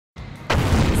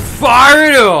Fire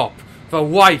it up! The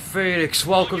White Phoenix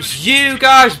welcomes you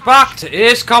guys back to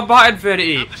Ace Combat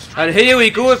Infinity. And here we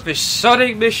go with this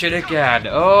Sonic mission again.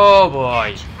 Oh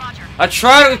boy. I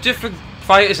tried it with different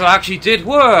fighters and I actually did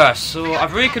worse. So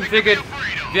I've reconfigured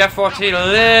the F-14 a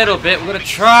little bit. We're going to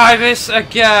try this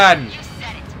again.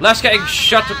 Less getting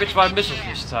shot to bits by missiles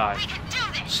this time.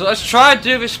 So let's try and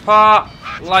do this part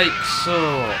like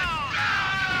so.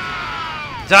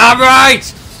 Damn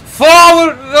right!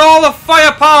 Forward with all the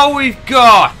firepower we've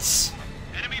got!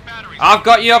 I've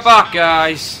got your back,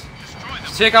 guys.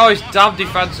 Let's take out his damn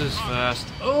defenses first.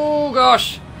 Oh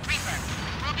gosh!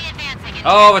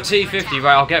 Oh, the T-50.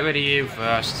 Right, I'll get rid of you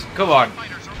first. Come on.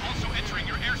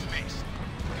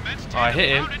 Oh, I hit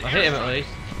him. I hit him at least.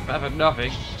 Better than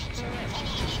nothing.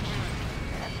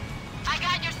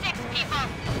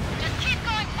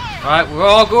 Right, we're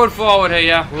all going forward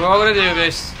here. We're all going to do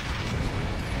this.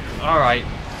 Alright.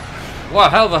 What a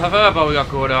hell of a verbo we got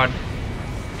going on.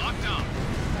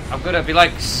 I'm going to be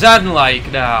like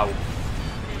Zen-like now.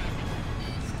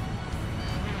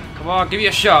 Come on, give me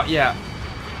a shot. Yeah.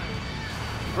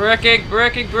 Braking,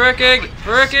 braking, braking,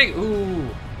 braking. Ooh.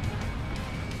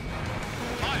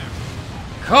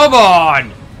 Come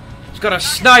on. Just got to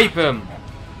snipe him.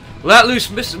 Let loose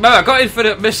missiles. Remember, I got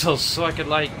infinite missiles, so I can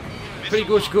like pretty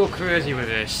much go crazy with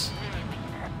this.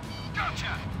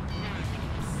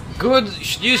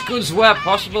 Guns, use guns where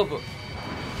possible, but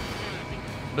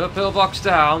no pillbox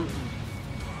down.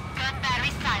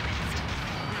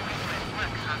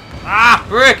 Ah,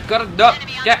 brick! Gotta not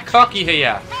get cocky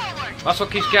here. That's what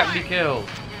keeps getting me killed.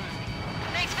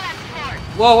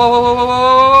 Whoa, whoa, whoa, whoa, whoa,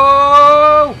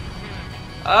 whoa, whoa!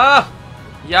 Ah!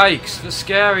 Yikes, the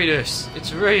scariness.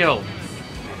 It's real.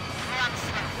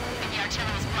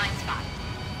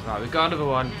 Right, we've got another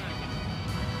one.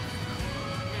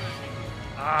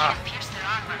 Ah!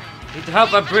 Need to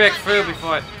help that break through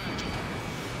before it.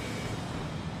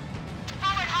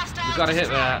 We've got to hit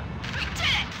that.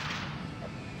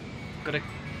 Gotta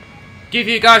give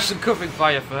you guys some covering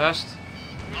fire first.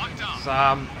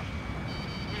 Sam.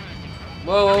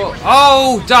 Whoa, whoa, whoa.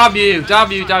 Oh, damn you,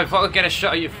 damn you, damn you. I thought I'd get a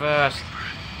shot at you first.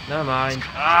 Never mind.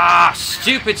 Ah,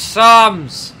 stupid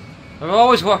Sams. They're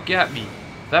always what get me.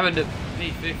 Them and the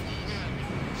P-50s.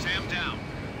 Sam down.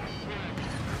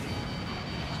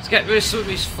 Let's get rid of some of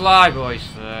these flyboys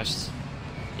first.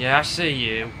 Yeah, I see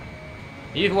you.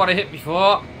 You the one to hit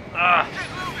before. Ah.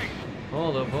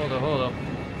 Hold up, hold up, hold up.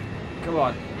 Come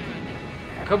on.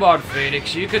 Come on,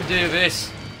 Phoenix. You can do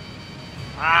this.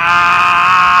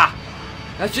 Ah!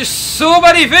 There's just so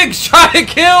many things trying to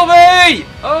kill me!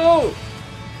 Oh!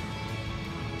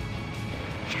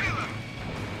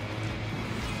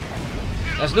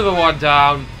 There's another one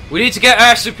down. We need to get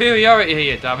air superiority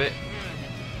here, damn it.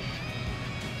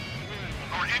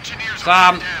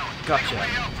 Sam. Gotcha.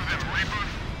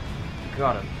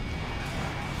 Got him.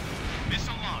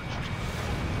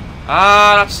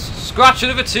 Ah, that's scratch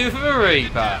another two from a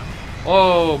Reaper.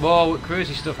 Oh, more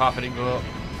crazy stuff happening, but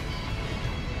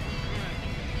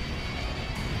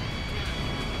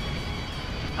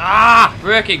ah,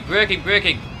 braking, braking,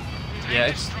 braking. Yeah,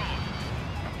 it's.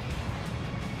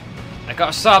 I got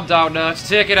a Sam down now. Let's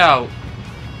take it out.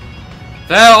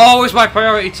 They're always my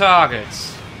priority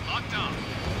targets.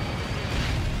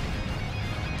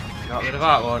 Got rid of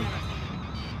that one.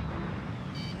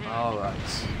 All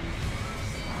right.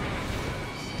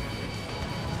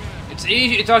 It's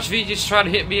easy to dodge if you just try to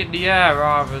hit me in the air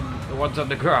rather than the ones on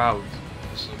the ground.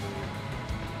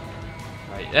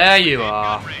 Right, there you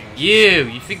are.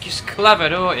 You think you're clever,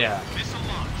 don't you?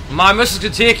 My missiles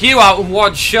can take you out in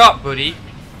one shot, buddy.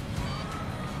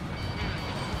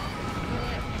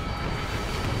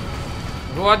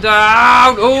 Go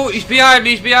down! Oh, he's behind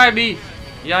me, he's behind me!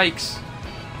 Yikes.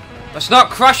 Let's not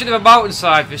crash into the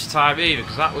mountainside this time either,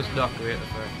 because that was not great the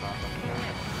first time.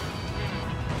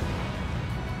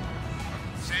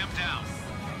 Sam down.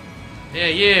 Yeah,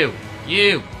 you!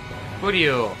 Buddy,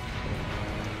 you!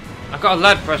 I got a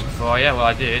lead present for you, well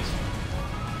I did.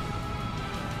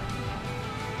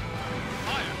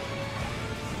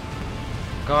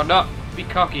 Go on, not be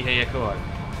cocky here, come on.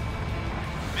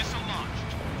 Missile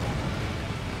launched.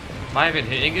 Am I even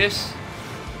hitting this?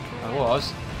 I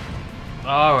was.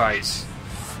 Alright.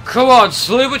 Come on,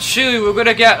 slowly but surely we're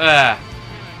gonna get there.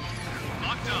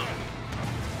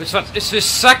 It's this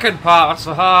second part that's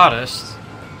the hardest.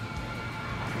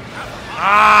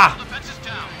 Ah!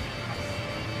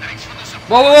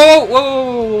 Whoa, whoa, whoa,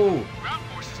 whoa,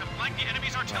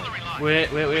 whoa!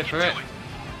 Wait for it.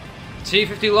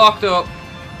 T-50 locked up.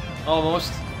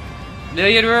 Almost.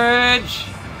 Near range.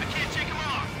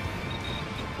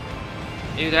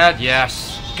 You dead?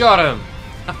 Yes. Got him.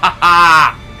 Ha ha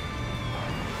ha!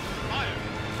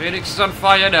 Phoenix is on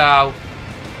fire now.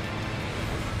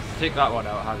 Take that one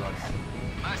out, hang on.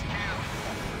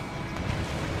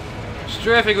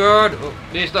 Strafing road. Oh,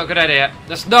 he's not a good idea.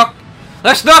 Let's not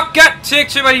take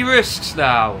too many risks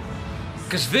now.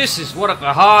 Because this is one of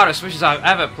the hardest missions I've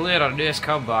ever played on Ace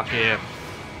Combat here.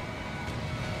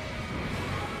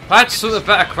 If I had some of the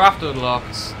better craft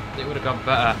unlocked, it would have gone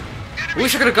better.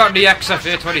 Wish I could have gotten the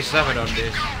XFA-27 on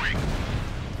this.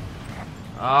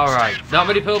 Alright, not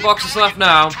many pillboxes left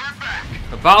now.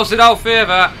 The battle's in our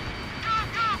favour.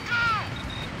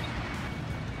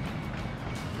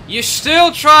 You're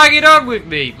still trying it on with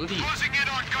me, bloody.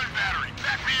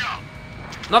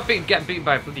 Not getting beaten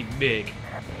by a bloody MiG.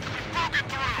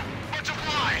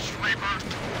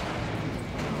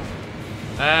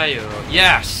 There you go.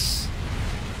 Yes!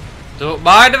 Don't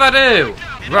mind if I do!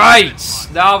 Right!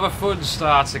 Now the fun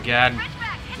starts again.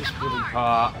 This bloody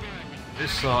part.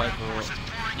 This sort of part.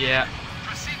 Yeah.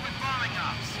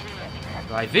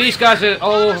 Right, these guys are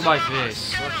all over my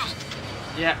face.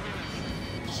 Yeah.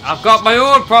 I've got my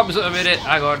own problems at the minute.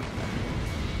 Hang on.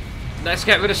 Let's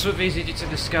get rid of some of these idiots in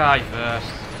the sky first.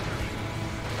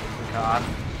 We can.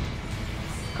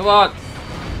 Come on.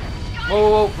 Whoa,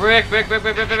 whoa, whoa. Break. Oh,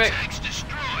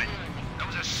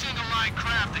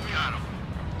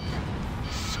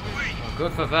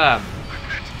 good for them.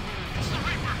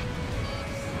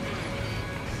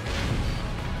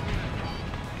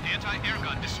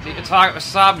 Need to target the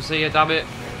SAMs here, damn it.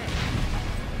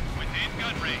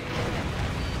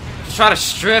 Just trying to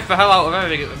strafe the hell out of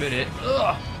everything at the minute.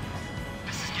 Ugh.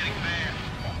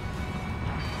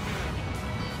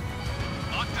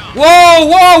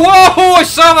 Whoa! I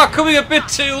saw that coming a bit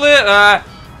too late there.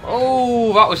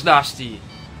 Oh, that was nasty.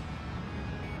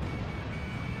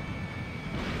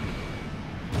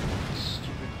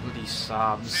 Stupid bloody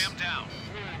SAMs.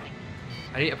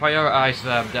 I need to prioritise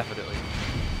them, definitely.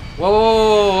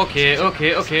 Whoa, okay,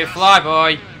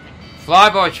 Flyboy.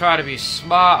 Flyboy trying to be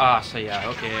smart ass here,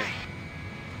 okay.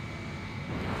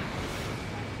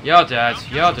 You're dead,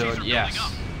 you're done, yes.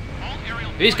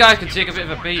 These guys can take a bit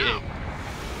of a beating.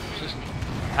 Just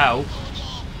help.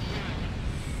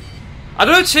 I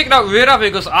don't think that radar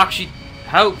vehicles actually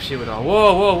helps you at all.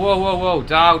 Whoa,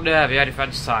 down there, the air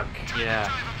defense tank,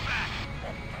 yeah.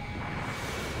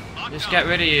 Just get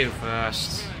rid of you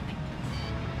first.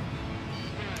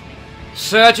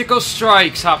 Surgical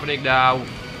strikes happening now.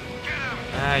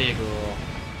 There you go.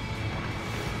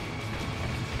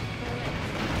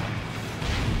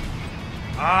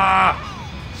 Ah!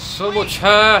 So much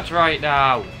hurt right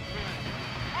now.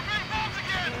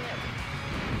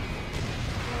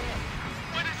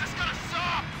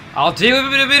 I'll deal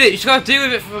with it in a minute. You just gotta deal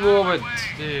with it for a moment,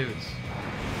 dude.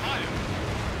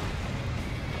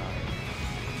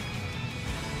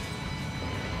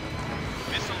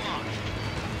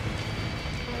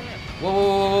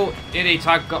 Whoa, Innie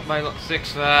tag got my lot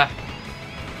 6 there.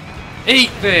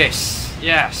 Eat this!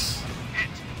 Yes.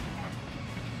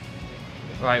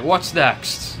 Right, what's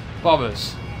next?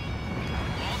 Bombers.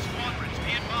 All squadrons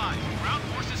stand by. Ground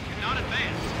forces cannot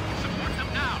advance. Support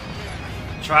them now.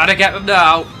 Trying to get them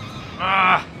now.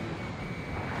 Ah.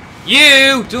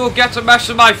 You don't get to mess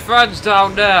with my friends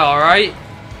down there, alright?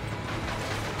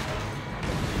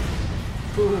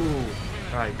 Ooh.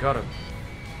 Right, got him.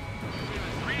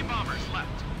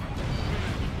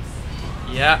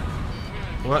 Yeah.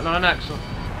 Working on the next one.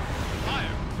 Fire.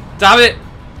 Damn it!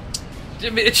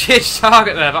 Didn't mean to change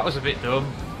target there, that was a bit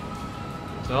dumb.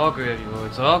 It's all gravy, boy.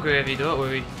 It's all gravy, don't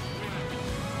worry.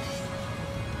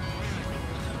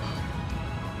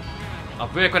 I'll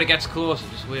break when it gets closer,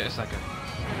 just wait a second.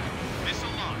 Missile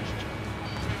launched.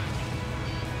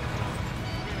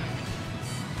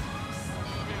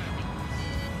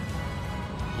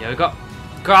 Yeah, we got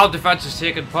ground defenses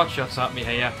taking pot shots at me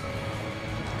here.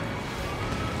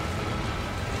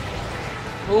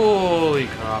 Holy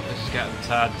crap, this is getting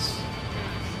tense.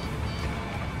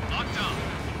 Locked on.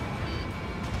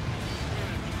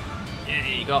 Yeah,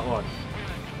 you got one.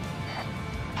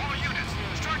 All units,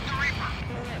 start the Reaper.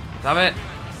 Damn it.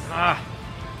 Ah.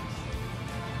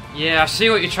 Yeah, I see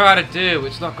what you're trying to do.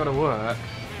 It's not going to work.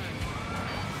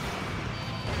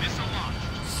 Missile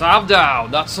launched. SAM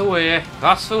down. That's the way.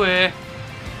 That's the way.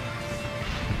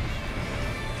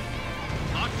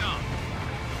 Locked on.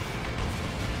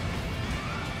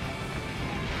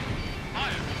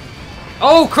 Fire.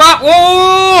 Oh crap!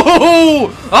 Whoa!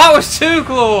 That was too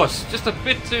close. Just a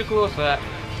bit too close there.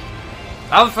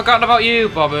 I haven't forgotten about you,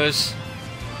 bombers.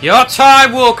 Your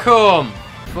time will come.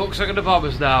 Focusing on the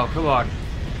bombers now. Come on.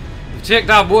 We've taken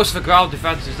down most of the ground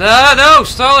defences. No,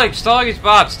 stalling. Stalling is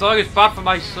bad. Stalling is bad for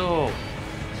my soul.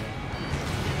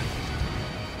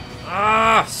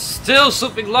 Ah! Ah, still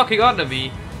something locking onto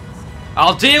me.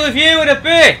 I'll deal with you in a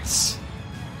bit.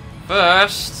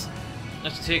 First,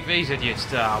 let's take these idiots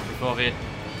down before they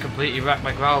completely wreck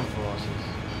my ground forces.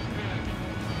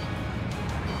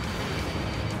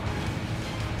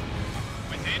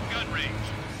 Within gun range.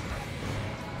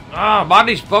 Ah, man,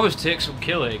 these bombers take some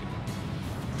killing.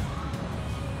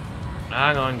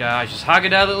 Hang on, guys, just hang it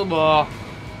down a little more.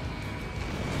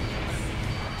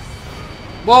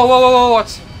 Whoa, whoa, whoa, whoa,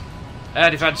 what?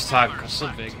 Air defense tank or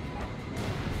something.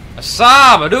 A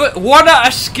Sam! I do it. One that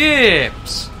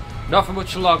escaped! Not for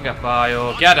much longer,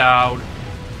 Bio. Get down.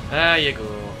 There you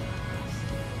go.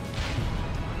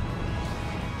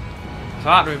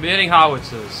 Start the remaining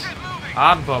howitzers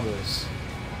and bombers.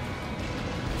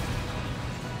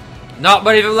 Not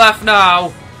many of them left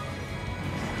now.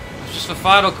 It's just the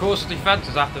final course of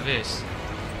defences after this.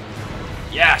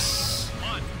 Yes!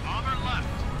 One bomber left.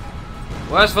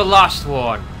 Where's the last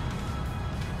one?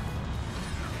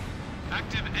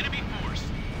 Active enemy force.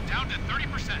 Down to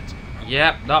 30%.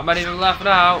 Yep, not many of them left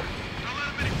now. A little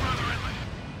bit further inland.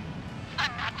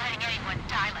 I'm not letting anyone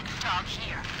die like a dog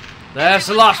here. There's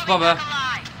the last bomber.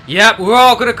 Alive. Yep, we're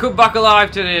all gonna come back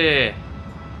alive today.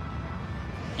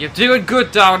 You're doing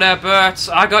good down there, Bert.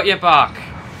 I got your back.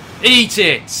 Eat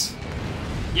it.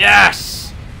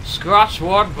 Yes. Scratch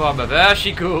one bomber. There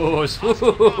she goes.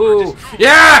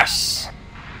 Yes.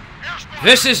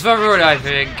 This is the run, I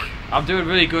think. I'm doing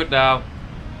really good now.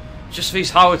 Just these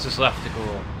howitzers left to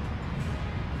go.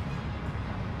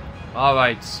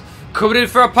 Alright. Coming in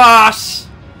for a pass.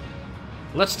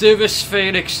 Let's do this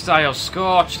Phoenix style.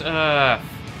 Scorched earth.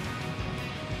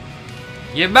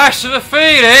 You mess with a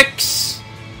Phoenix.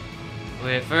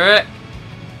 Wait for it.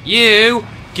 You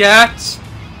get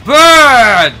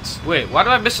burned. Wait, why do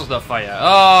my missiles not fire?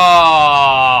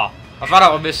 Oh, I've run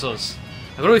out of missiles.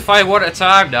 I can only fire one at a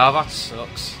time now. That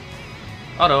sucks.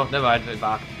 Oh no, never mind. Put it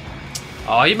back.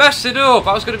 Oh, you messed it up.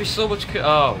 That was going to be so much.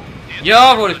 Oh, you've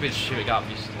always been shooting at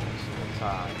me all the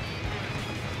time.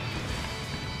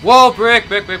 Whoa, break.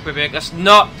 Let's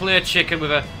not play chicken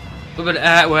with an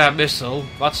airware missile.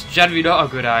 That's generally not a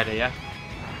good idea.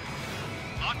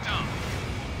 Locked on.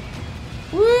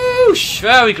 Whoosh!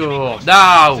 There we go.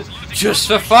 Now, just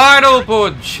the final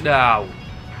punch. Now,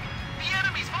 The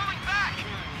enemy's falling back.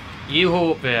 you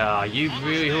hope they are. You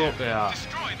really hope they are.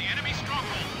 Destroy the enemy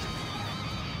strongholds.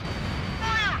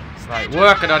 Fire. Right,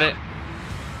 working on it.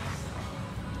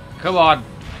 Come on.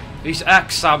 These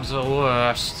X-Sams are the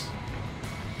worst.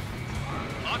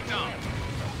 Locked on.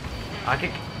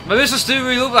 My missiles do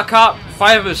really up. I can't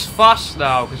fire them as fast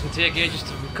now because they take ages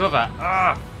to recover.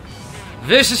 Ah.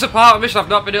 This is a part of the mission I've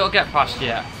not been able to get past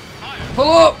yet. Fire.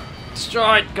 Pull up!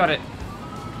 Destroyed! Got it.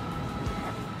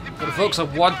 Gotta focus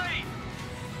on one.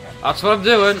 That's what I'm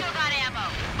doing. Still got ammo.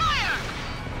 Fire!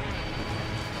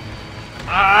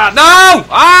 Ah, no!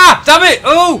 Ah, damn it!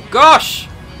 Oh, gosh!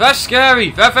 That's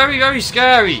scary. They're very, very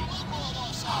scary.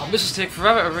 Oh, missiles take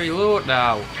forever to reload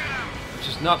now, which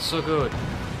is not so good.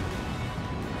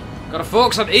 Gotta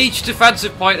focus on each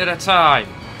defensive point at a time.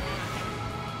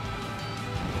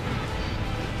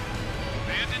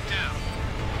 Bandit down.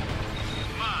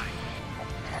 Mine.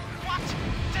 What?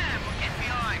 Damn, we're getting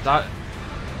behind. That.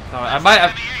 No, I might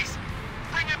have. Enemy ace.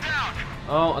 Bring him down.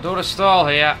 Oh, I don't want to stall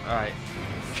here. Alright.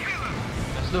 Kill him.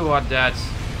 There's no one dead.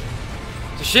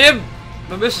 It's a shame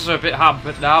the missiles are a bit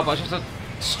hampered now, but it's just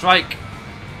a strike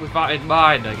with that in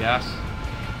mind, I guess.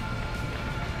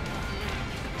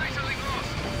 Basically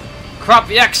close. Crap,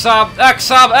 the X-Sam!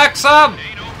 X-Sam! X-Sam!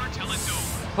 Ain't over till it's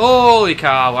over. Holy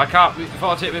cow, I can't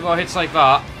afford to take me more hits like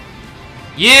that.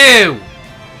 You!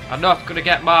 are not gonna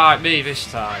get me this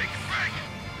time.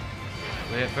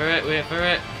 Wait for it, wait for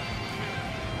it.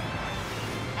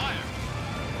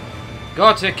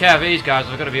 Gotta take care of these guys,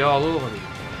 they're gonna be all over me.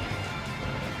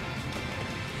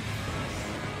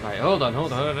 Right, hold on.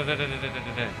 Come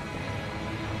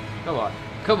on,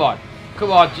 come on,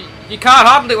 come on. You can't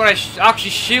handle it when I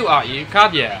actually shoot at you,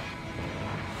 can you?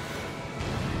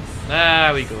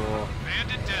 There we go.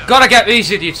 Gotta get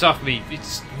these idiots off me.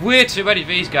 It's way too many of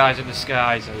these guys in the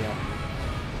skies here.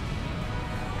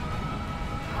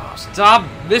 Oh, damn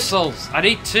missiles. I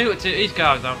need two to take these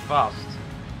guys down fast.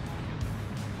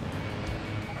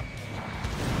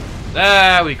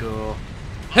 There we go.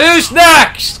 Who's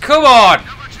next? Come on!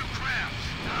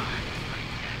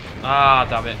 Ah,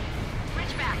 damn it.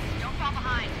 Reach back. Don't fall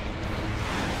behind.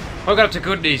 I'm gonna have to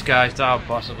gun these guys down,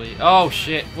 possibly. Oh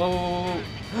shit. Whoa, whoa,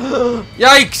 whoa.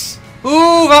 Yikes!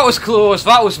 Ooh, that was close.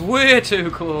 That was way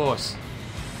too close.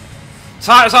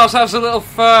 Titus ourselves a little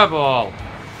furball.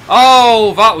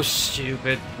 Oh, that was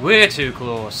stupid. Way too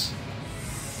close.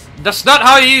 That's not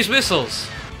how you use missiles.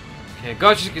 Okay,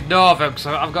 God, just ignore them because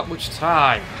I haven't got much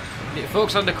time. Need to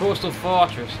focus on the coastal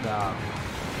fortress now.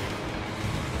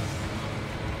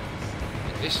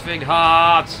 Hit this thing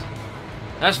hard.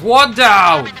 There's one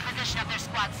down! I'm in the position of their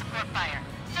squad support fire.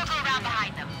 Circle around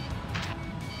behind them.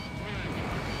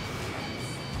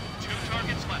 2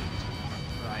 targets left.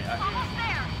 Right, Almost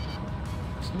there.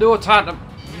 there's no time to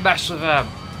mess with them.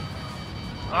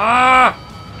 Ah!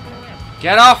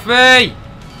 Get off me!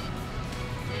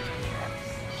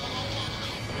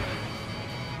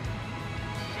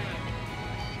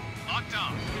 Locked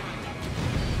on.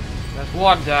 There's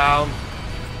one down.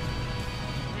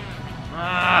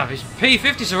 Ah, these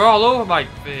P-50s are all over my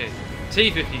face.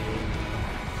 T-50.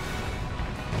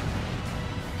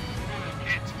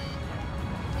 Hit.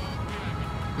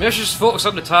 Maybe I should just focus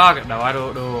on the target now, I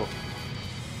don't know.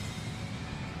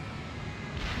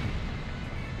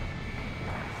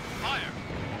 Fire.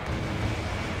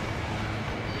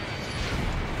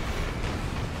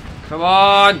 Come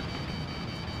on!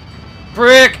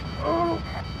 Brick! Oh,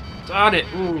 darn it!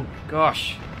 Ooh,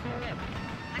 gosh.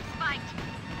 I'm spiked.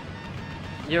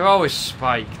 You're always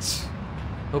spiked.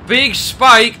 But being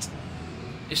spiked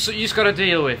is something you just gotta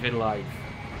deal with in life.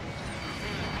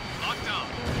 Locked on.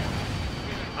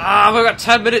 Ah, we've got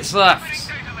 10 minutes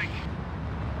left.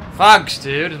 Thanks,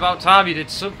 dude. It's about time you did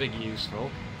something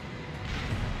useful.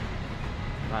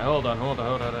 Right, hold on.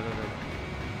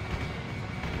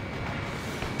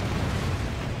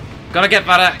 Gotta get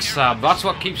that X, Sam. That's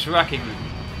what keeps wrecking me.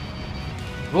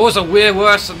 Those are way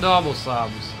worse than normal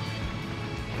Sams.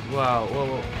 Wow,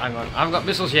 whoa, hang on. I haven't got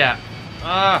missiles yet.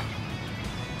 Ah.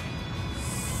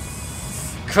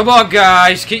 Come on,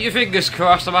 guys. Keep your fingers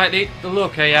crossed. I might need the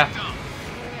luck here.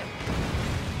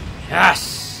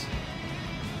 Yes!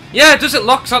 Yeah, does it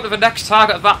lock onto the next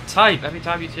target of that type every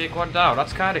time you take one down?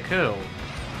 That's kind of cool.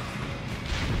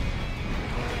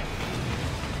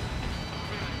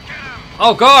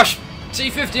 Oh gosh!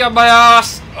 T-50 on my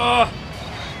ass! Oh.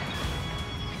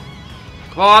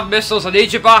 Come on, missiles, I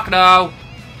need you back now!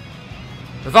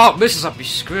 Without missiles I'd be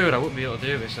screwed, I wouldn't be able to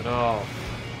do this at all.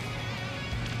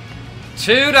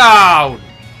 2 down!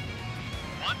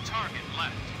 1 target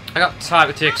left. I got time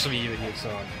to take some of you idiots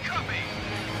on. Copy.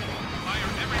 Fire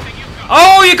everything you've got.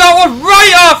 Oh, you got one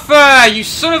right off there, you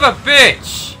son of a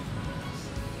bitch!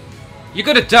 You're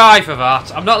gonna die for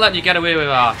that. I'm not letting you get away with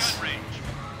that. Gun range.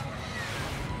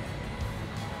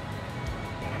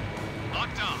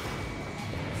 Locked on.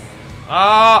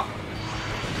 Ah!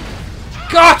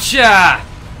 Gotcha!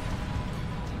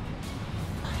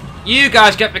 You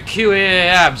guys get the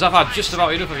QAMs. I've had just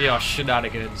about enough of your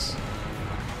shenanigans.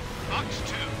 Box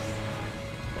 2.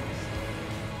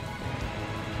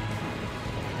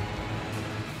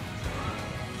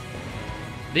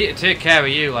 Need to take care of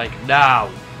you, like, now.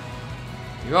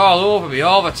 You're all over me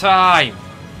all the time.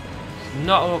 It's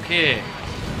not okay.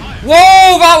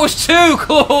 Whoa, that was too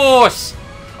close!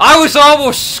 I was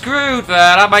almost screwed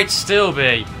there, I might still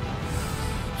be.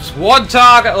 Just 1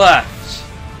 target left.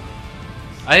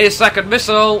 I need a second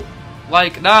missile,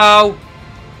 like now.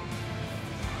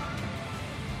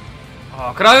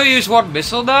 Oh, can I only use 1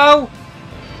 missile now?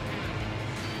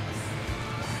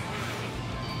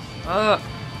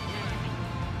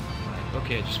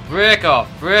 Okay, just break off,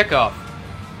 break off.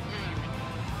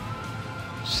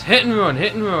 Just hit and run,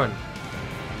 hit and run.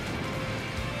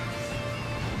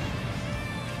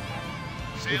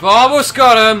 We've almost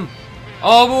got them.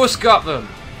 Almost got them.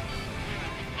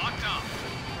 Locked on.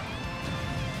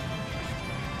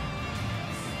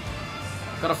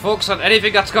 Gotta focus on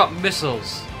anything that's got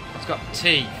missiles. That's got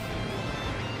teeth.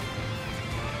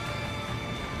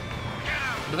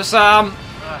 Another Sam.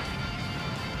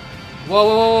 Whoa,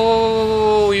 whoa, whoa,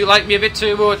 whoa, whoa, you like me a bit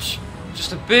too much.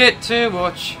 Just a bit too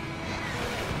much.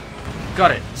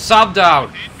 Got it. Sam down.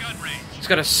 In gun range. He's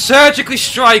gonna surgically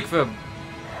strike them.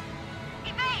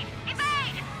 Evade!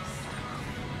 Evade!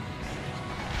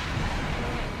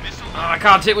 Missile. Oh, I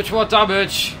can't take much more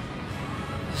damage.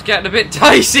 It's getting a bit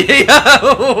dicey here.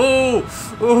 Ooh,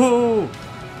 ooh.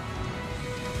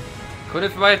 Coming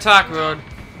in for my attack run.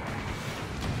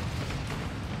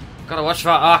 Gotta watch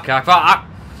that arc. That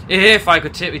if I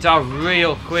could take me down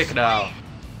real quick now.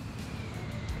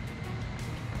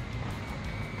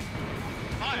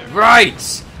 Fire.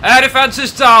 Right! Air defense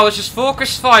is down, let's just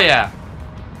focus fire.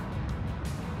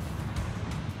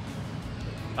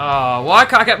 Oh, why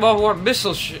can't I get more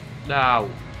missiles now?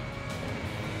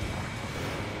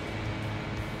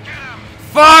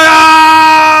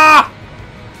 Fire!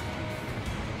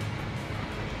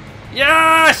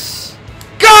 Yes!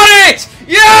 Got it!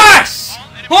 Yes!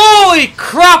 Holy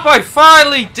crap, I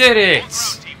finally did it!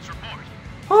 Ground teams report.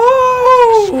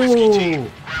 Ooh!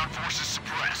 Ground forces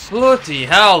suppressed. Bloody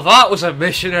hell, that was a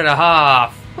mission and a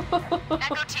half.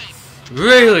 Echo team.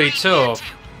 Really tough.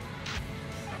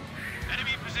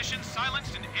 Enemy positions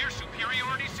silenced and air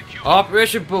superiority secured.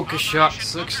 Operation Bunker Shot Operation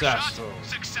successful. Bunker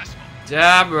Shot successful.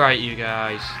 Damn right, you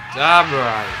guys. Damn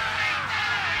right.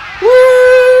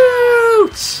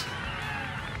 Woot!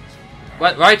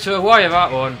 Went right to a wire,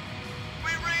 that one.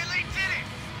 We really did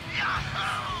it!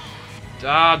 Yahoo!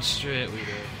 Darn straight we did.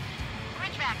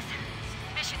 Ridgebacks.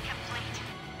 Mission complete.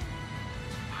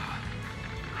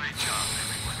 Great job,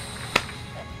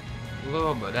 everyone.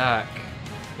 Lord my neck.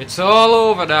 It's all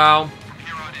over now. From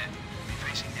here on in, we'll be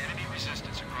facing enemy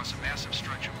resistance across a massive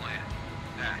stretch of land.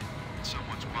 That, and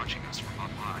someone's watching us from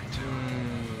up high, too.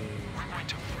 We're going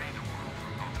to free the world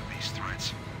from both of these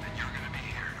threats, and you're going to be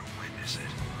here to witness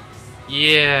it.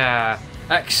 Yeah.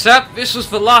 Except this was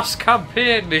the last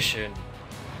campaign mission.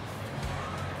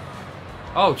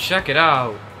 Oh, check it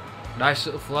out. Nice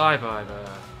little flyby there.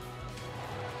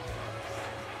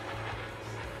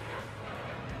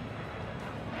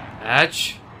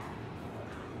 Edge.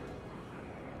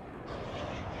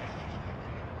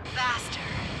 Faster.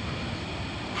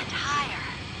 And higher.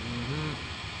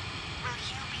 Will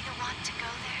you be the one to go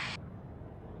there?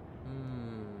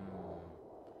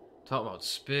 Talk about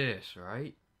space,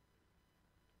 right?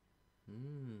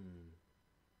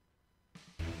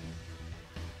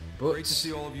 But Great to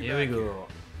see all of you here back we here. go.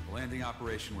 The landing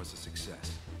operation was a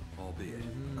success, albeit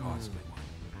a costly one.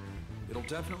 It'll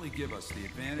definitely give us the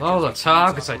advantage. Oh, the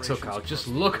targets I took out. Just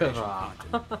look at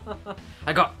that.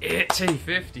 I got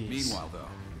 80-50s. Meanwhile, though,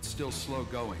 it's still slow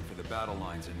going for the battle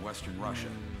lines in Western Russia,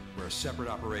 where a separate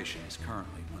operation is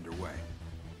currently underway.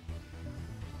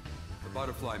 The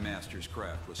Butterfly Master's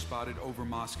craft was spotted over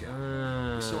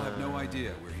Moscow. We still have no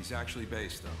idea where he's actually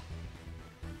based, though.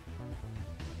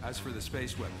 As for the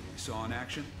space weapon we saw in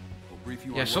action, we'll brief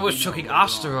you on Yeah, what someone's we know chucking later on.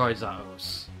 asteroids at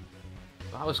us.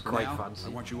 That was For quite now, fancy. I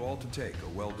want you all to take a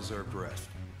well-deserved rest.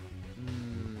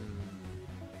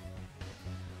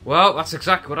 Well, that's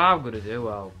exactly what I'm gonna do.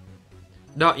 Well,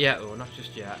 not yet. Oh, not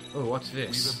just yet. Oh, what's We've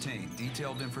this? obtained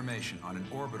detailed information on an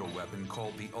orbital weapon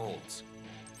called the Olds.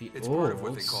 The It's part of what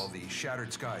they Olds? call the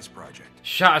Shattered Skies Project.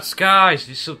 Shattered Skies.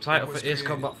 The subtitle It for was Ace created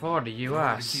Combat 4 in the in order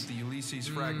to US. keep the Ulysses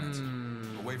fragments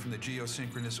away from the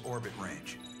geosynchronous orbit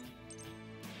range.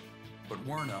 But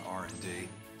Werner R&D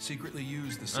secretly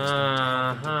used the system to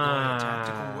help them deploy a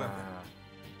tactical weapon.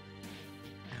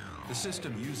 The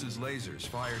system uses lasers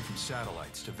fired from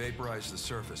satellites to vaporize the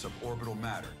surface of orbital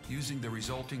matter, using the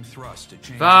resulting thrust to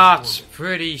change That's its orbit.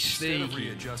 pretty Instead of sneaky.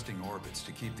 readjusting orbits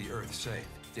to keep the Earth safe,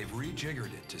 they've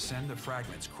rejiggered it to send the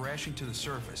fragments crashing to the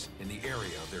surface in the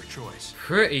area of their choice.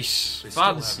 Pretty They still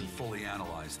fancy. haven't fully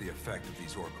analyzed the effect of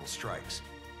these orbital strikes.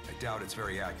 I doubt it's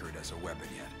very accurate as a weapon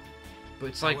yet. But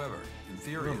it's like, However, in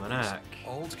theory, oh, at my least, neck.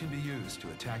 Olds can be used to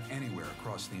attack anywhere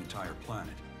across the entire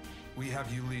planet. We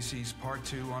have Ulysses Part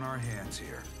 2 on our hands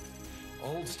here.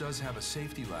 Olds does have a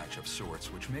safety latch of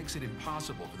sorts, which makes it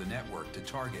impossible for the network to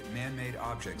target man-made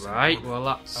objects. in right? orbit. Well,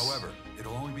 that's. However,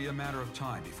 it'll only be a matter of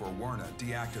time before Werner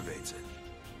deactivates it.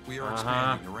 We are Uh-huh.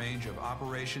 expanding the range of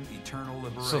Operation Eternal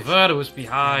Liberation. So Verda was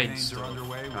behind Campaigns stuff, are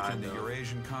underway within kind the of.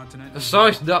 Eurasian continent. The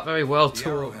story's not very well The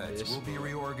told. arrowheads This. will be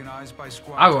reorganized by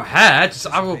squad. Arrowheads?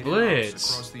 Arrow Participating blades.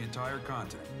 arms across the entire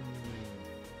continent.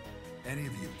 Any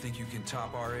of you think you can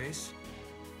top our ace?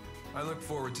 I look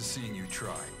forward to seeing you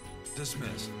try.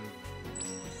 Dismissed.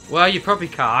 Well, you probably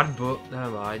can, but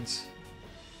never mind.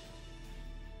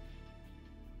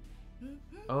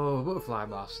 Oh, Butterfly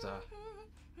Master.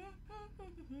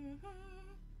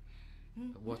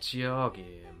 What's your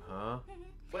game, huh?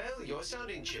 Well, you're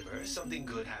sounding chipper. Something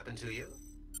good happened to you?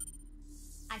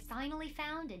 I finally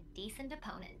found a decent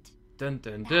opponent. Dun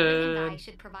dun That and I dun.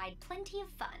 should provide plenty of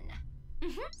fun.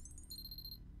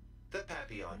 The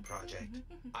Papillon Project.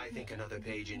 I think another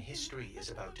page in history is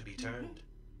about to be turned.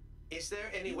 Is there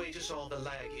any way to solve the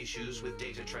lag issues with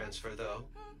data transfer, though?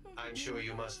 I'm sure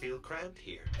you must feel cramped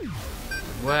here.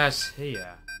 Where's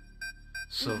here?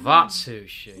 So that's who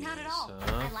she is, Not at all.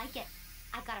 huh? I like it.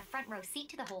 I've got a front row seat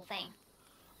to the whole thing.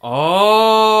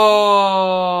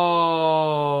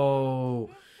 Oh,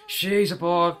 she's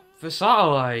aboard the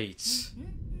satellite.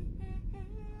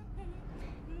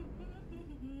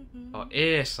 Or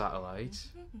a satellite.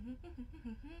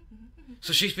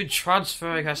 So she's been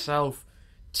transferring herself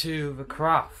to the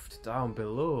craft down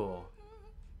below.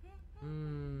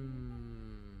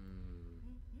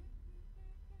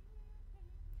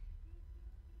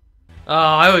 Oh,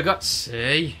 I only got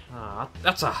C. Ah,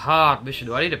 that's a hard mission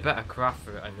though. I need a better craft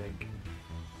for it, I think.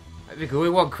 I think only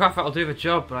one craft that'll do the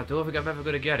job, but I don't think I'm ever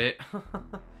going to get it.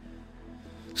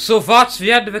 So that's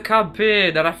the end of the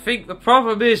campaign, and I think the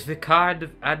problem is they kind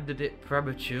of ended it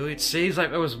prematurely. It seems like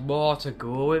there was more to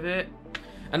go with it.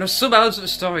 And there's some elements of the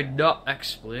story not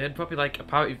explained. Probably like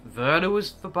apparently Werner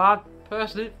was the bad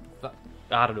person.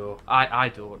 I don't know. I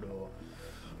don't know.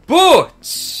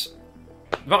 But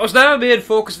that was never the main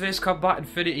focus of this Combat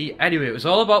Infinity anyway. It was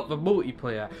all about the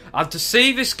multiplayer. And to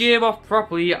see this game off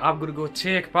properly, I'm going to go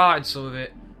take part in some of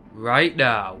it right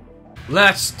now.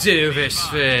 Let's do this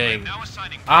thing.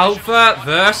 Alpha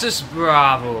versus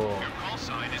Bravo.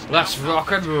 Let's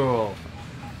rock and roll.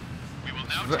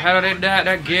 Head on in there and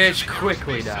engage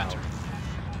quickly now.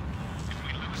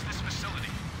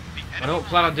 I don't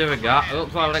plan on doing that. I don't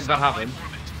plan on letting that happen.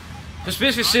 Just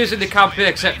basically seems in the campaign,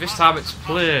 except this time it's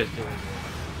played.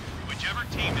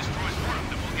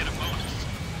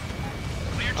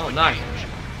 Oh, nice.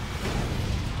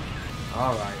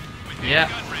 Alright. Yeah.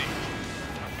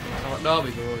 That's how it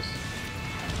normally goes.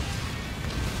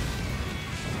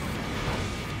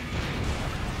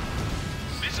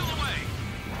 Missile away.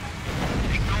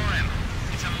 Ignore him.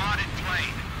 It's a modded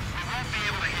plane. We won't be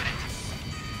able to hit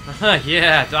it.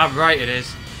 Yeah, damn right it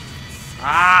is.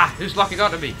 Ah, who's locking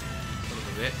onto me? Son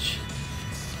of a bitch.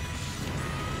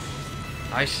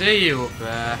 I see you up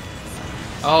there.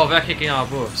 Oh, they're kicking our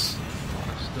butts.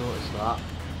 I just noticed that.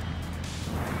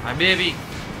 I maybe...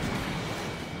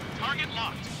 Target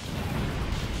locked.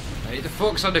 I need to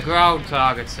focus on the ground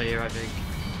targets here, I think.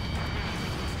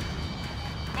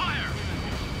 Fire.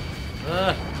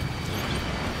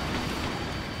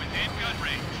 Within gun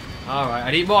range. Alright,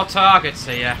 I need more targets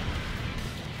here.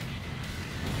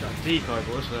 Got decoy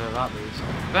bullets, whatever that means.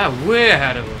 They're way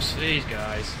ahead of us, these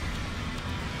guys.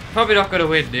 Probably not going to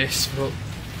win this, but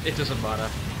it doesn't matter.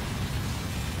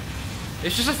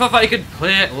 It's just the fact that you can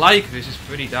play it like this is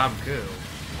pretty damn cool.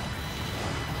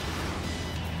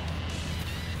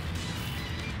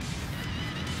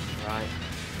 Right.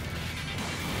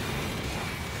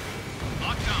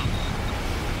 Locked on.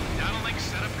 Data link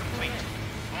setup complete.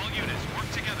 All units work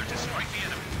together to strike the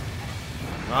enemy.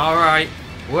 Alright,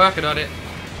 working on it.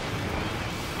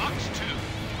 Fox 2.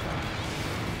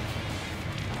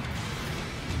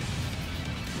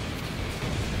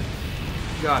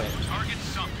 Got it. Target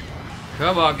sunk.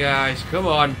 Come on, guys, come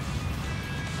on.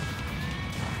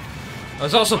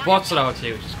 There's also bots on our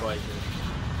team, which is quite good.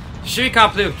 Sure, you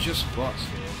can't play with just bots,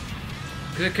 though.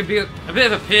 Because it could be a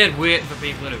bit of a pain waiting for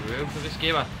people in a room for this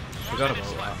game. I forgot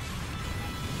about that.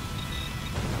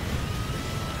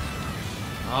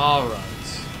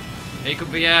 Alright. He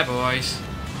could be here, boys.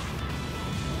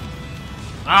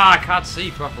 Ah, I can't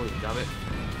see properly, damn it.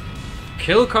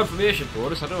 Kill confirmation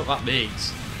bonus, I don't know what that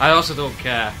means. I also don't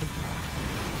care.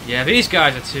 Yeah, these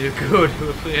guys are too good who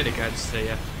we're playing against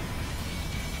here.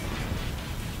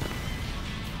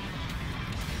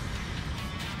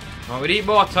 Well, we need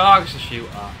more targets to shoot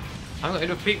at. I've got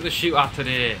enough people to shoot at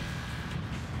today.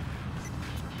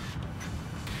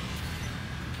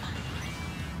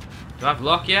 Do I have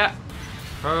luck yet?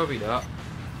 Probably not.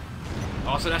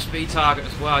 Oh, it's an SP target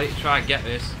as well. I need to try and get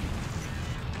this.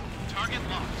 Target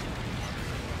locked.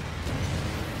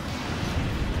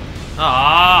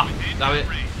 Ah, Within damn it.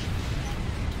 gun range.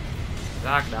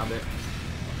 Damn it.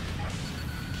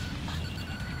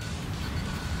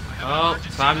 Oh,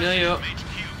 time nearly up.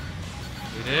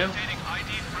 We do.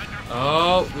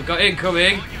 Oh, we got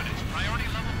incoming.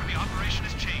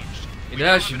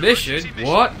 Inertia mission?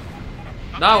 What?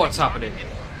 Now what's happening?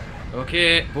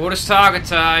 Okay, bonus target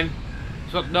time.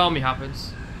 That's what normally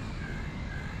happens.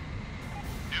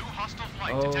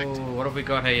 Oh, what have we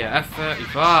got here?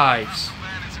 F-35s.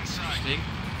 Interesting.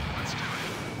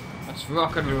 Let's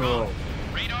rock and roll.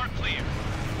 Radar clear.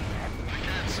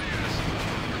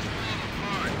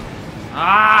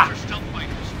 Ah! Stealth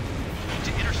fighters. Need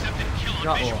to intercept and kill on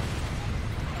Got visual. one.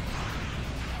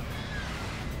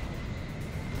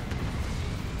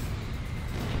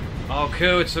 Oh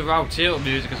cool, it's the round tilt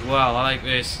music as well, I like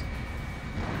this.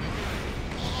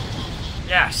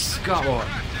 Yes, got one.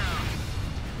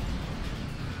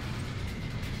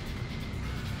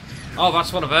 Oh,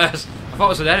 that's one of theirs. I thought it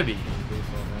was an enemy.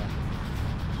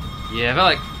 Yeah, they're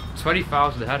like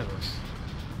 20,000 ahead of us.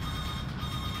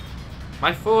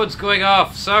 My phone's going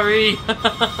off, sorry! 3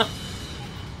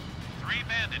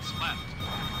 bandits left.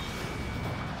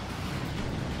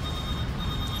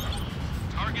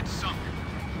 Target sunk.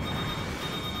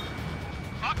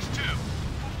 Fox 2.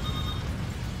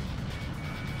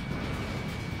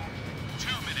 2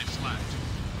 minutes left.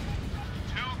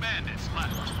 2 bandits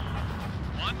left.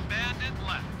 1 bandit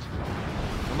left.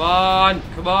 Come on,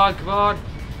 come on, come on!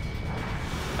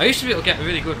 I used to be able to get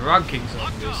really good rankings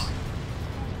on this.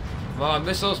 Come on,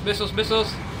 missiles, missiles,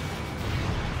 missiles!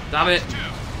 Damn it!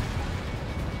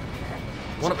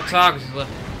 One of the targets is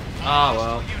left. Ah,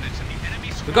 well.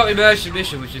 We got the emergency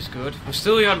mission, which is good. We're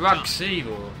still on rank C,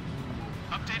 though.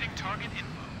 Updating target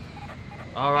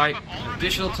info. Alright,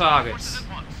 additional targets.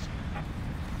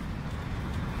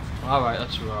 Alright,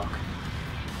 let's rock.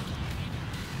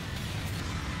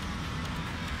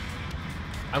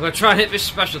 I'm gonna try and hit this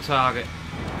special target.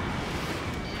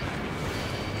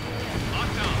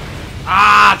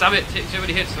 Ah, damn it! Too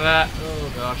many hits for that.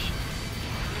 Oh gosh.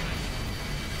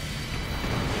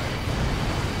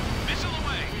 Missile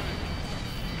away.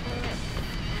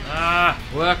 Ah,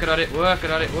 working on it,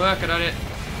 working on it, working on it.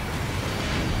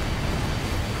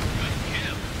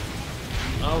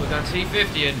 Oh, we got a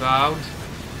T-50 inbound.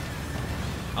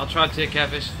 I'll try and take care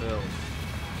of this film.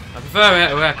 I prefer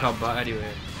air-to-air combat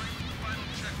anyway.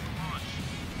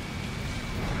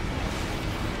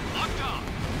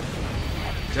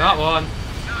 Got one. 9,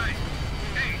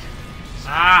 8,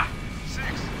 Ah! 6.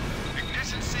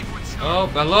 Ignition sequence. Oh,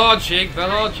 they're launching, they're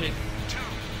launching. 2,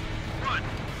 1.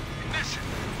 Ignition.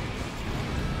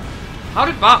 How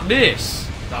did that miss?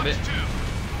 Damn it. Launch 2.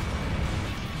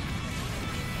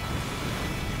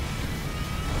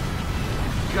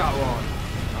 Got one.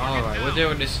 Alright, we're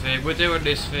doing this thing, we're doing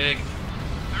this thing.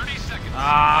 30 seconds.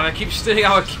 Ah, they keep stealing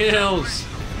our kills.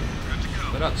 Good to go.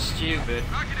 We're not stupid.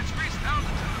 Rocket has reached altitude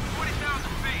of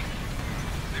 40,000 feet.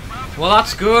 They found the Well,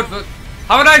 that's good, but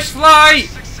have a nice flight!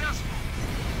 successful.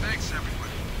 Thanks,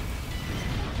 everybody.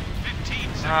 15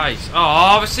 seconds. Nice.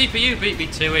 Oh, the CPU beat me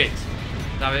to it.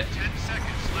 Damn it. 10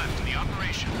 seconds left in the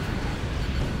operation.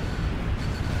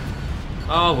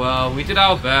 Oh well, we did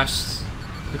our best.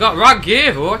 We got rank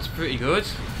gear though, it's pretty good.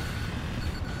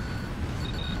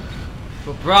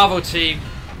 But Bravo team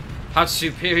had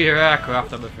superior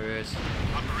aircraft, I'm afraid.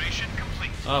 Operation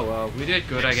complete. Oh well, we did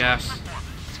good, I Excellent guess.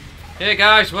 performance. Hey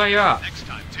guys, where you at? Next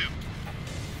time, too.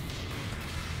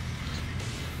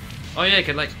 Oh yeah, you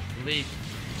can like leave.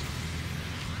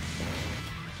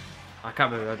 I can't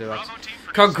remember how to do that. Bravo team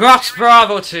for Congrats,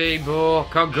 Bravo team, bro.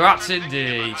 Congrats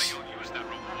indeed. how you'll use that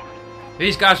reward.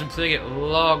 These guys have been playing it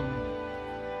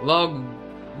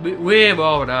way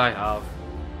more than I have.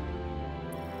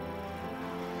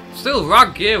 Still,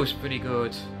 rank gear was pretty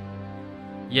good.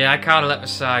 Yeah, I kind of let the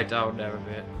side down there a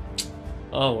bit.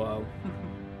 Oh well.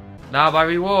 Now my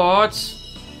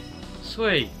rewards.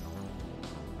 Sweet.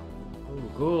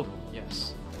 Ooh, gold.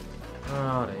 Yes.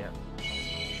 Oh dear.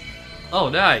 Oh,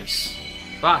 nice.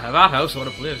 That house I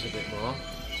want to play this a bit more.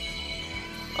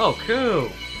 Oh, cool.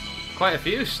 Quite a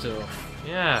few stuff.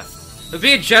 Yeah. They're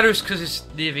being generous because it's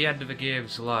near the end of the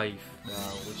game's life now,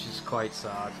 which is quite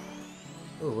sad.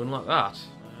 Oh, unlike that.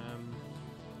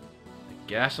 I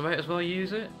guess I might as well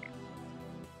use it.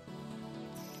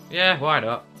 Yeah, why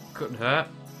not? Couldn't hurt.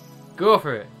 Go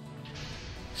for it.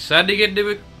 Sending in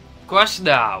the request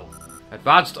now.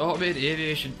 Advanced automated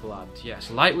aviation plant. Yes,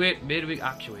 lightweight midwing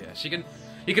actuator. So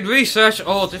you can research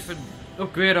all different,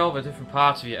 upgrade all the different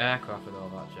parts of your aircraft and all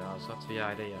that jazz. That's the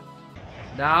idea.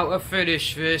 Now to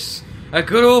finish this, a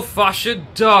good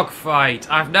old-fashioned dogfight.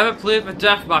 I've never played the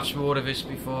deathmatch mode of this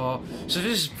before, so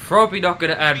this is probably not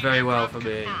going to end very well for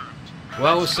me.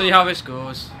 Well, we'll see how this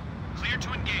goes. Clear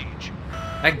to engage.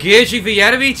 Engaging the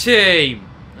enemy team.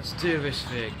 Let's do this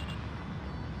thing.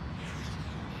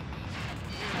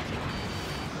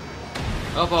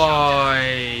 Oh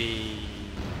boy.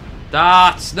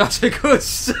 That's not a good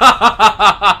start.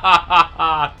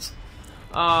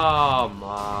 Oh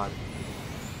man.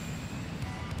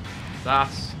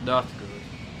 That's not good.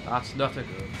 That's not a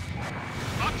good.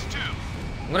 Box 2.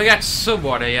 I'm gonna get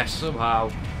someone here somehow.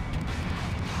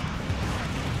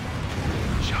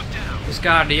 Shot down. This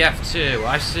guy on the F2,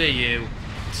 I see you.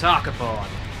 Talk upon.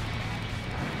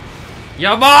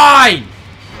 You're mine!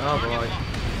 Oh boy.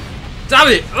 Damn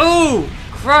it! Oh!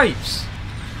 Cripes!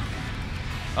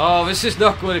 Oh, this is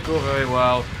not going to go very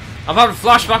well. I'm having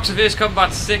flashbacks of Ace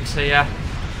Combat 6 here. Hey,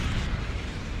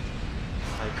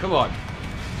 come on.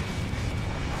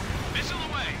 Missile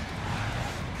away.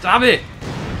 Damn it!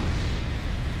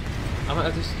 I'm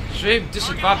at a extreme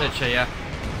disadvantage here.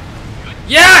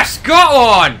 Yes! Got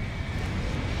one!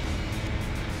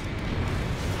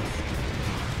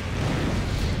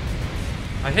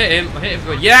 I hit him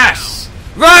good. Yes!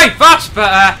 Right, that's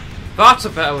better! That's a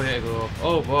better way to go.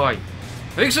 Oh boy.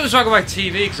 I think something's wrong with my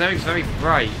TV because everything's very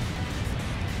bright.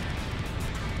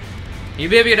 You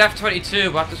may be an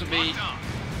F-22, but that doesn't mean...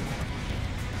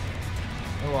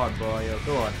 Go on, boy,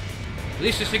 go on. At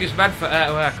least this thing is meant for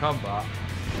air-to-air combat.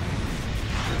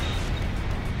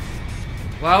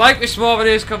 Well, I like this more than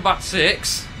Ace Combat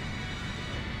 6.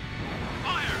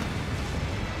 Fire.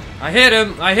 I hit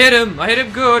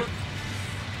him good.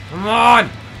 Come on!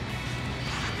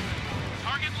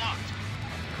 Target locked.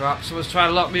 crap. Someone's trying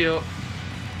to lock me up.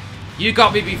 You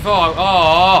got me before.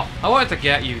 Oh, I wanted to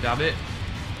get you, damn it.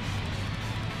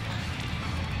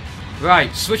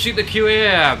 Right, switching the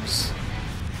QAMs.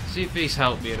 See if these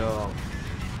help me at all.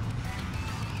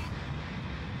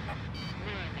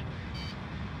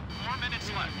 4 minutes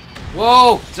left.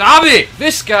 Whoa, damn it!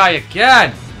 This guy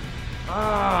again!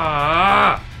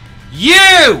 Ah,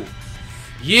 you!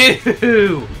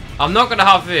 You! I'm not gonna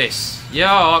have this. You're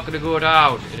not gonna go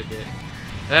down in a bit.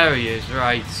 There he is,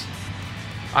 right.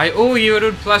 I owe you an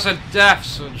unpleasant death,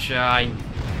 sunshine.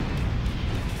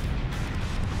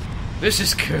 This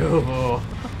is cool, though.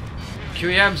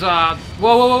 QEMs are...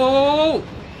 Whoa, whoa, whoa, whoa, whoa, whoa!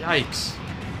 Yikes.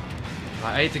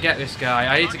 Right, I need to get this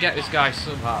guy. I need to get this guy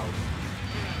somehow.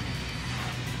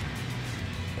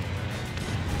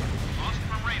 Lost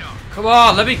from radar. Come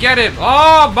on, let me get him.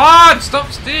 Oh, man!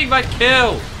 Stop stealing my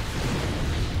kill!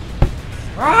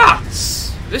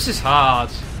 Rats! This is hard.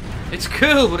 It's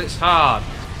cool, but it's hard.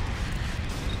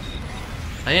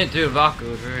 I ain't doing that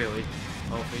good, really.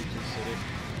 All things considered.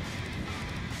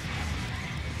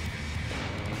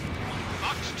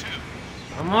 Box 2.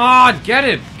 Come on, get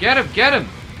him! Get him, get him!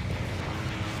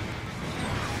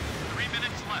 3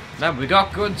 minutes left. Now we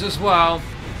got guns as well.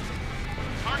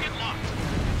 Target locked.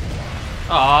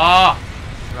 Ah!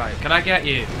 Right, can I get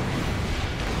you?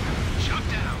 Shut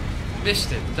down. Missed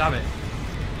him, damn it.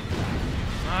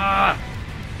 Ah!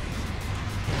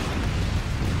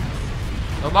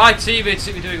 Well, my teammates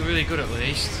seem to be doing really good at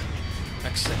least.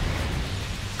 Except...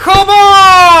 Come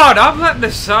on! I'm letting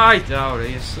the side down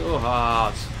here so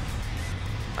hard.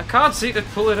 I can't seem to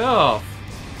pull it off.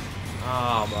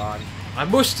 Oh man. I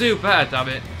must do better, damn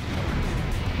it.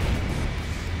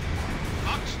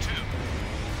 Box 2.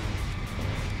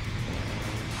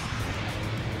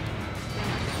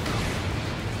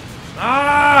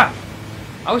 Ah!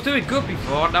 I was doing good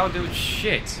before, now I'm doing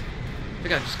shit. I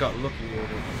think I just got lucky with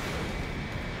it.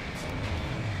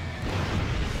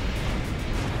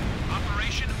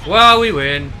 Operation. Well, we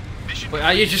win. Mission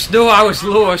But you just know I was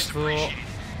lowest for. appreciated.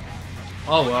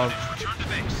 Oh well. Return to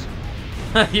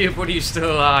base. You buddy's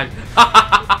still alive.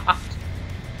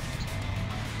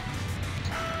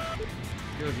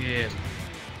 Good game.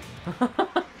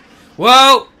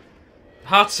 Well,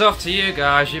 hats off to you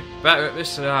guys. You're better at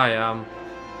this than I am.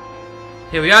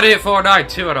 Here, we had it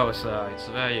 492 on our side,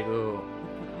 so there you go.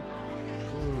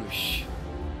 Whoosh.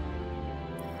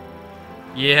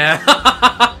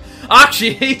 Yeah.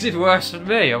 Actually, he did worse than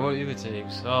me on one of the other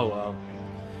teams. Oh well.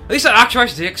 At least I actually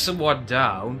managed to take someone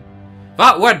down.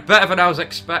 That went better than I was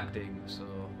expecting, so...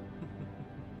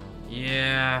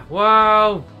 Yeah,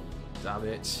 well... Damn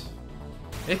it.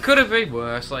 It could have been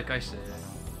worse, like I said.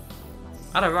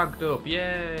 And I ranked up,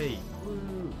 yay!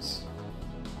 Woot.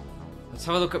 Let's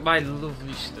have a look at my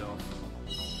lovely stuff.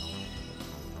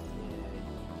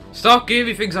 Stop giving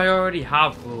me things I already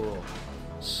have, though.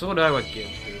 So now I get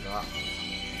to do that.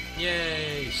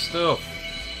 Yay, stuff.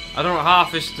 I don't know what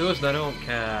half this does and I don't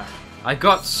care. I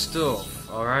got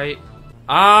stuff, alright?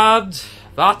 And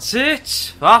that's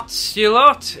it. That's your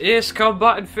lot. Ace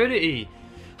Combat Infinity.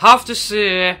 Have to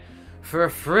say, for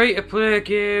a free-to-play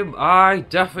game, I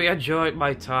definitely enjoyed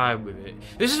my time with it.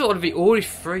 This is one of the only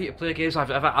free-to-play games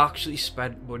I've ever actually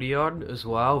spent money on as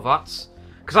well. That's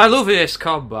because I love Ace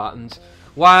Combat, and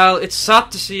while it's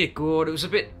sad to see it go, and it was a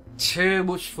bit too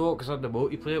much focus on the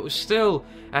multiplayer, it was still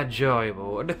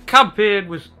enjoyable, and the campaign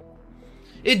was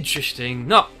interesting,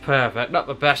 not perfect, not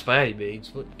the best by any means,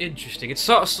 but interesting. It's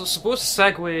sort of supposed to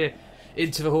segue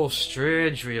into the whole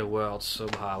strange real world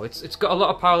somehow. It's got a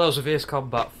lot of parallels with Ace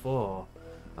Combat 4,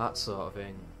 that sort of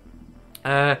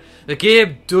thing. The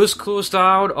game does close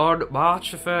down on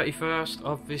March the 31st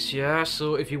of this year,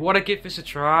 so if you want to give this a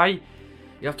try,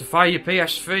 you have to fire your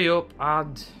PS3 up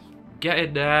and get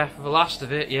in there for the last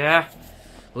of it, yeah.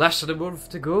 Less than a month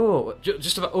to go.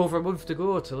 Just about over a month to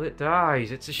go till it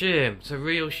dies. It's a shame. It's a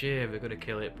real shame they're going to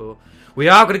kill it. But we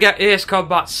are going to get Ace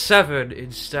Combat 7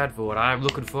 instead, though. And I'm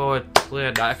looking forward to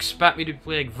playing that. Expect me to be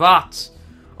playing that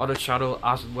on the channel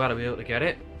as and when I'm able to get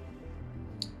it.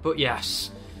 But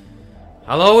yes.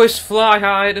 I'll always fly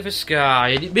high into the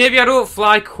sky. Maybe I don't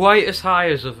fly quite as high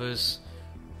as others.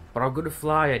 But I'm going to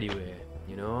fly anyway.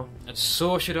 You know? And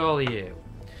so should all of you.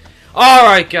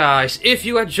 Alright guys, if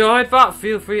you enjoyed that,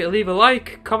 feel free to leave a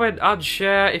like, comment and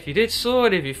share if you did so,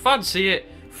 and if you fancy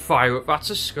it, fire up that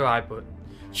subscribe button.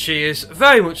 Cheers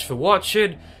very much for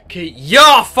watching, keep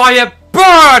your fire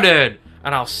burning,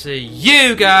 and I'll see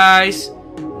you guys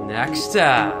next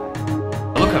time.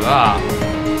 Look at that.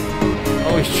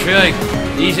 Oh, he's trailing.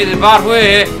 He's in a bad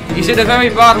way. He's in a very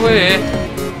bad way.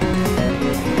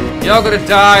 You're gonna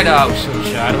die now,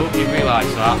 sunshine. I hope you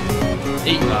realise that.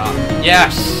 Eat that.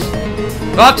 Yes.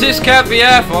 That is kept the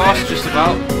Air Force, just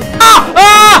about. Ah!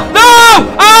 Ah!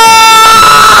 No!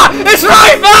 Ah! It's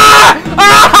right there!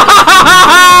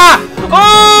 Ah!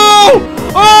 Oh!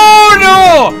 Oh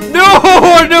no!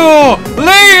 No! No!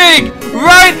 Leaving!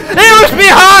 Right! It was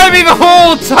behind me the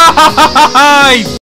whole time!